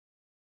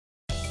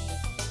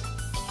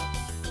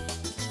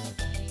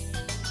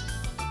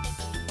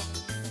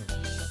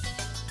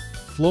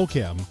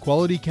FloChem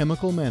Quality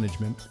Chemical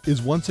Management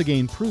is once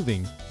again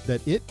proving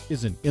that it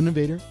is an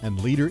innovator and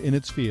leader in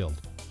its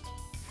field.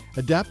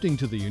 Adapting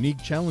to the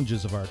unique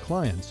challenges of our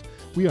clients,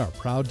 we are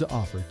proud to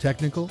offer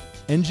technical,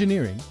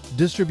 engineering,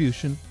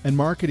 distribution, and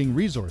marketing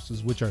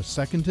resources which are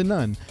second to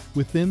none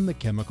within the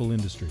chemical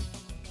industry.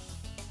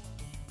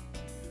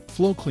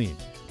 FloKleen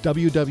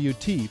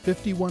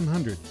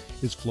WWT5100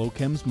 is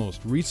FloChem's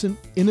most recent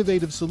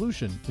innovative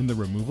solution in the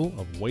removal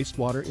of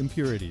wastewater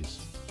impurities.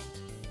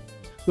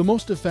 The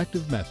most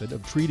effective method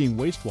of treating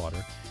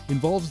wastewater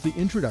involves the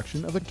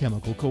introduction of a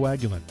chemical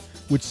coagulant,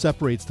 which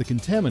separates the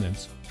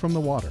contaminants from the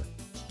water.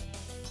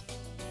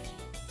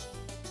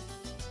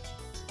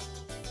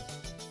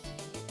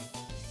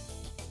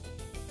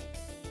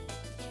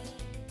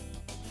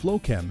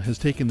 FloChem has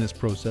taken this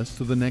process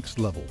to the next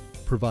level,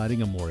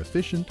 providing a more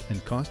efficient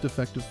and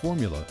cost-effective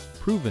formula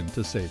proven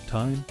to save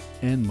time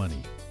and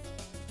money.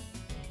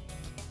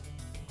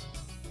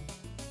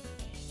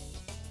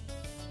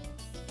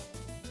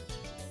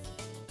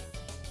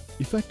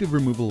 Effective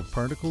removal of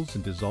particles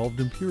and dissolved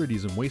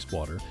impurities in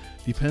wastewater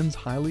depends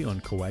highly on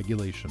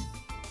coagulation.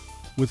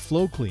 With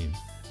FloKleen,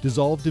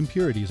 dissolved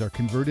impurities are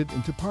converted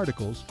into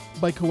particles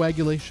by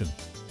coagulation,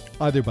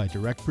 either by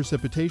direct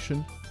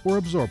precipitation or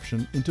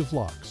absorption into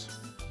flocks.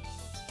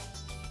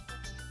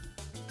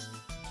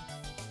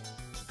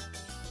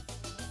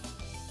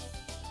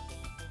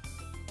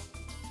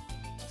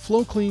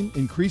 FloKleen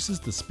increases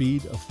the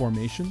speed of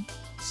formation,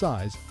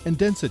 size, and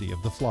density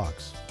of the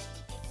flocks.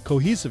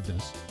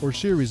 Cohesiveness or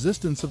shear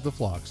resistance of the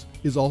flocks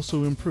is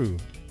also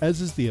improved, as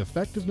is the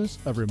effectiveness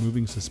of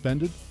removing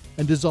suspended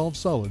and dissolved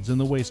solids in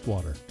the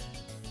wastewater.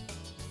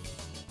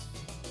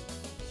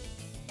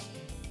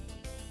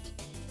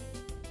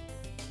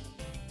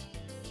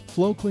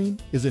 FloKleen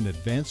is an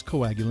advanced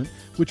coagulant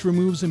which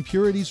removes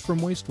impurities from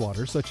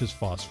wastewater such as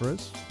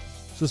phosphorus,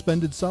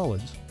 suspended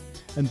solids,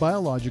 and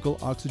biological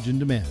oxygen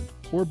demand,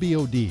 or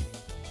BOD.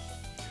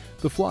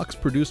 The flocks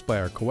produced by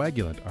our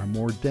coagulant are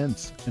more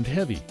dense and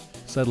heavy,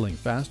 settling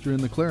faster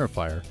in the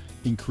clarifier,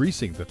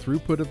 increasing the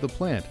throughput of the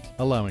plant,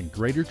 allowing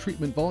greater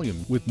treatment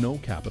volume with no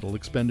capital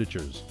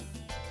expenditures.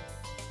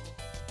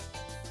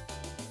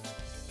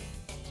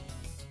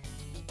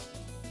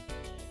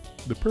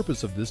 The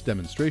purpose of this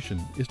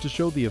demonstration is to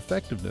show the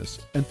effectiveness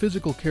and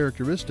physical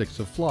characteristics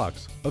of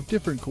flocks of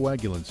different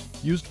coagulants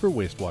used for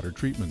wastewater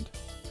treatment.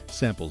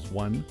 Samples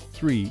 1,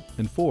 3,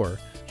 and 4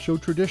 show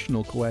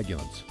traditional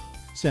coagulants.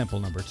 Sample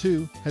number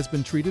 2 has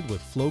been treated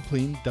with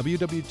FloKleen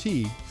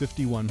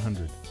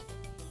WWT5100.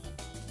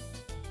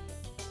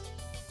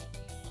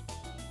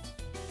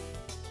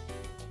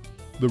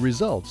 The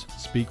results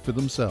speak for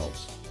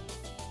themselves.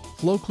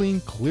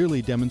 FloKleen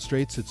clearly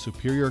demonstrates its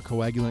superior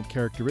coagulant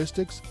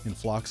characteristics in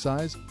flock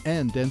size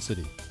and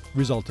density,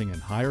 resulting in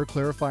higher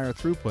clarifier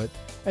throughput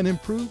and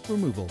improved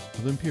removal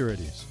of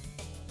impurities.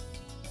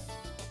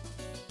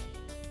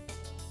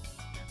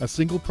 A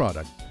single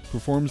product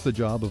performs the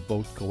job of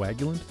both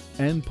coagulant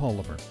and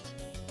polymer.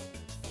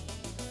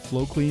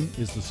 FloKleen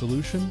is the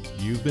solution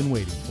you've been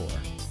waiting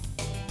for.